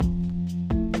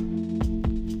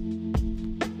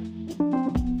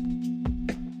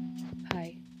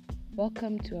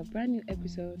Welcome to a brand new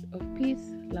episode of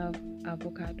Peace, Love,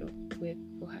 Avocado with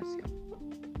Ohasio.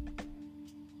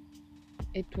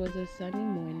 It was a sunny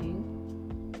morning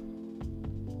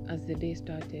as the day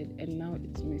started, and now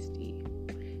it's misty.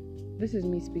 This is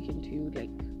me speaking to you like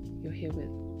you're here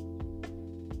with.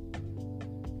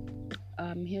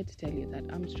 I'm here to tell you that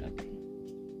I'm struggling,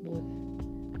 both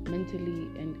mentally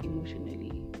and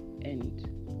emotionally and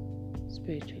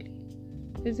spiritually.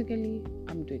 Physically,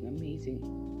 I'm doing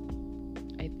amazing.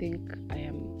 I think I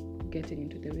am getting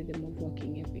into the rhythm of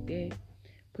working every day,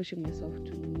 pushing myself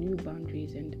to new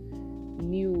boundaries and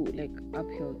new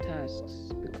uphill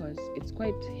tasks, because it's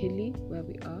quite hilly where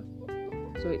we are.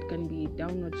 So it can be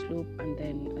downward slope, and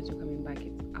then as you're coming back,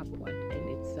 it's upward, and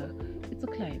it's a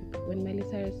climb. When Miley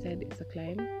Cyrus said it's a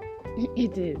climb,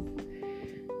 it is.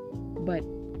 But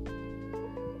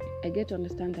I get to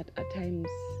understand that at times,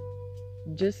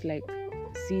 just like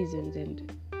seasons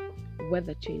and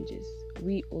weather changes,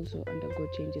 we also undergo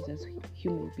changes as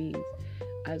human beings,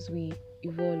 as we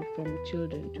evolve from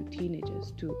children to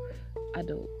teenagers to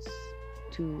adults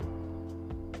to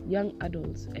young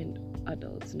adults and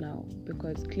adults now,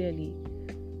 because clearly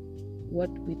what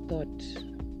we thought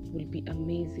will be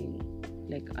amazing,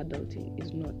 like adulting,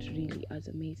 is not really as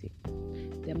amazing.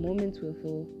 There are moments we'll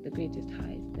feel the greatest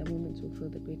highs, there are moments we'll feel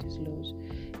the greatest lows,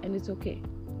 and it's okay.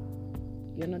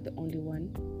 You're not the only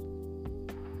one,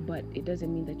 but it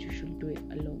doesn't mean that you should do it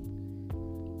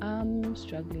alone. I'm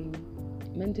struggling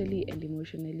mentally and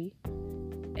emotionally,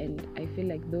 and I feel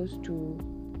like those two,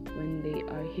 when they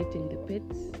are hitting the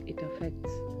pits, it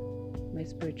affects my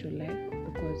spiritual life.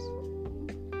 Because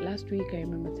last week I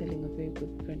remember telling a very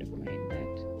good friend of mine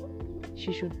that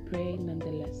she should pray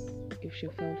nonetheless, if she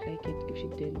felt like it, if she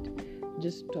didn't,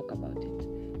 just talk about it.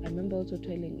 I remember also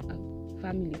telling a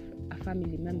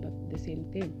family member the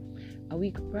same thing a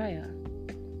week prior.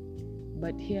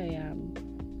 But here I am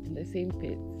in the same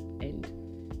pits, and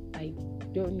I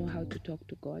don't know how to talk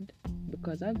to God,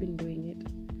 because I've been doing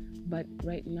it. But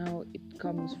right now it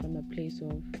comes from a place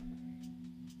of,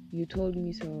 you told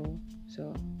me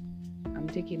so I'm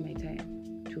taking my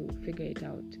time to figure it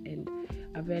out. And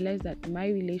I've realized that my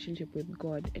relationship with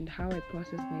God and how I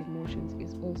process my emotions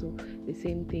is also the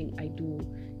same thing I do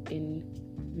in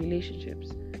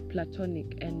relationships,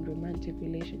 platonic and romantic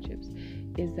relationships,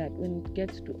 is that when it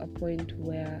gets to a point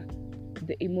where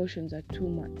the emotions are too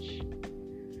much,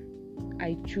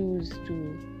 I choose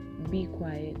to be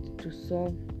quiet, to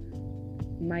solve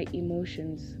my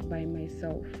emotions by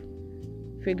myself,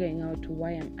 figuring out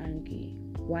why I'm angry.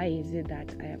 Why is it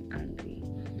that I am angry?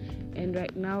 And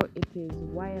right now it is,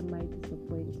 why am I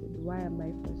disappointed? Why am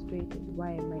I frustrated?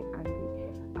 Why am I angry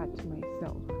at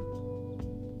myself?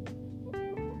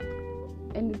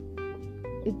 And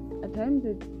it's at times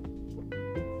it's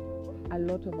a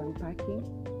lot of unpacking.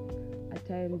 At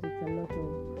times it's a lot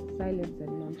of silence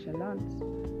and nonchalance.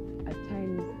 At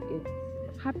times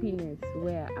it's happiness,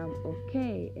 where I'm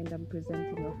okay and I'm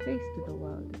presenting a face to the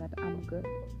world that I'm good.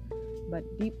 But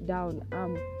deep down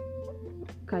I'm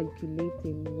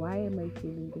calculating, why am I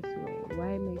feeling this way?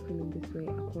 Why am I feeling this way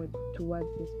towards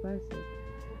this person?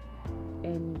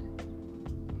 And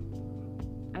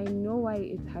I know why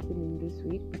it's happening this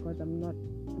week, because I'm not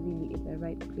really in the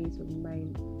right place of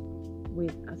mind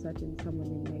with a certain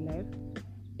someone in my life,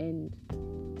 and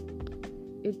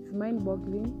it's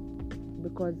mind-boggling,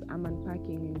 because I'm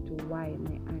unpacking into, why am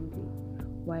I angry?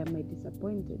 Why am I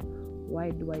disappointed?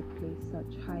 Why do I place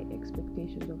such high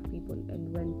expectations of people,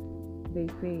 and when they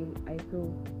fail, I feel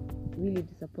really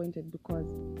disappointed, because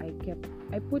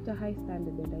I put a high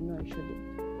standard, and I know I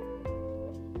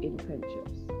shouldn't, in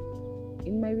friendships,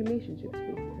 in my relationships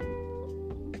basically.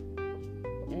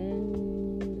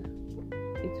 And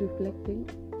it's reflecting,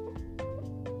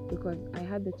 because I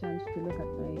had the chance to look at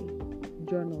my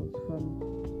journals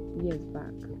from years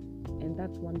back, and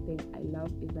that's one thing I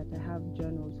love, is that I have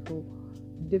journals for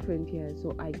different years,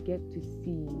 so I get to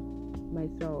see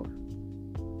myself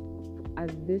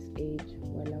as this age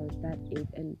while I was that age.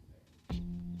 And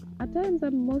at times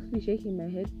I'm mostly shaking my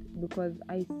head, because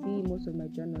I see most of my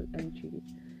journal entries,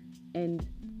 and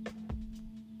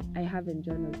I haven't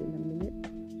journaled in a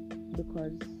minute,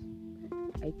 because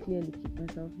I clearly keep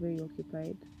myself very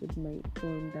occupied with my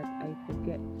phone, that I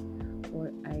forget,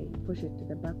 or I push it to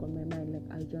the back of my mind, like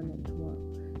I'll journal tomorrow,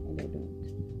 and I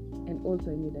don't. And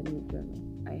also I need a new journal.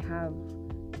 I have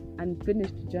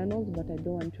unfinished journals, but I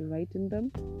don't want to write in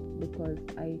them, because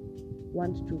I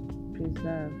want to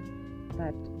preserve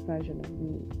that version of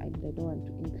me, and I don't want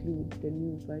to include the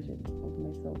new version of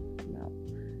myself now.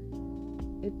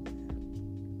 It's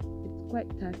quite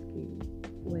tasking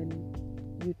when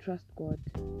you trust God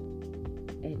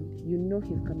and you know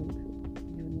He's coming through.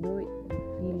 know it, you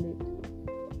feel it,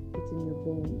 it's in your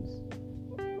bones.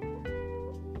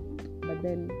 But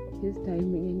then his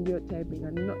timing and your timing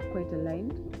are not quite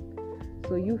aligned,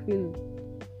 so you feel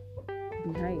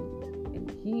behind,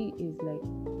 and he is like,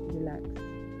 relax,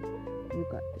 you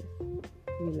got this,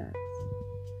 relax.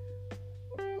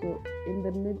 So in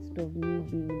the midst of me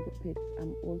being in the pits,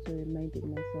 I'm also reminding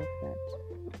myself that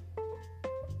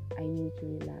I need to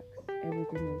relax.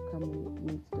 Everything will come when it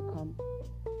needs to come,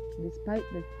 despite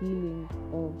the feeling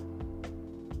of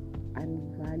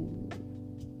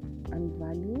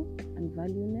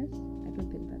unvalueness. I don't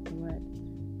think that's a word,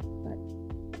 but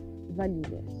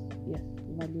valueless. Yes,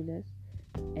 valueless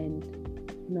and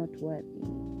not worthy,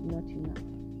 not enough.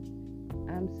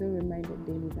 I'm still reminded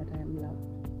daily that I am loved.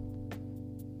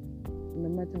 No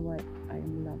matter what, I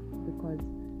am loved, because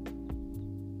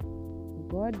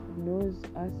God knows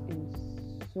us in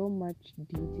so much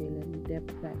detail and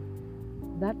depth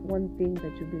that one thing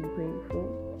that you've been praying for,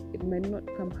 it might not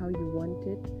come how you want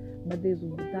it, but there's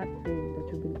that thing that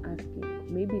you've been asking.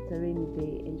 Maybe it's a rainy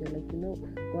day and you're like,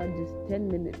 God, just 10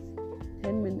 minutes,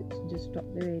 just stop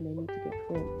the rain, I need to get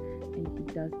home. And he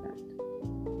does that.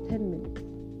 10 minutes.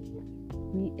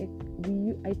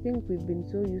 I think we've been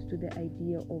so used to the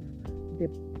idea of the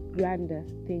grander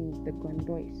things, the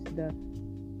grandiose, the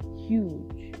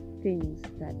huge things,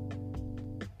 that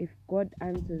if God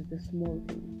answers the small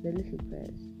things, the little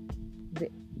prayers, the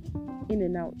in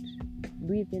and out,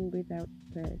 breathe in, breathe out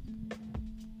prayers,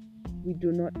 we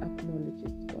do not acknowledge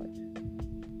it's God.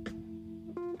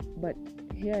 But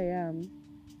here I am,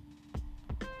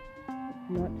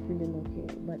 not feeling okay,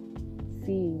 but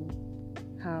seeing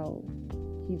how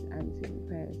he's answering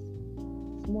prayers,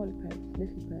 small prayers,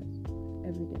 little prayers,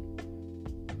 every day.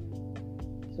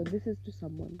 So this is to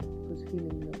someone who's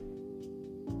feeling low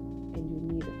and you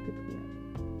need a pick me up.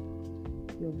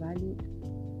 You're valued,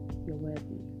 you're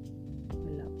worthy,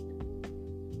 you're loved.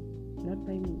 Not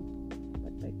by me,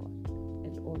 but by God,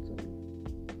 and also me.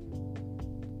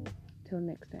 Till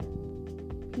next time,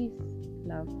 peace,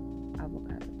 love,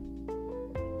 avocado.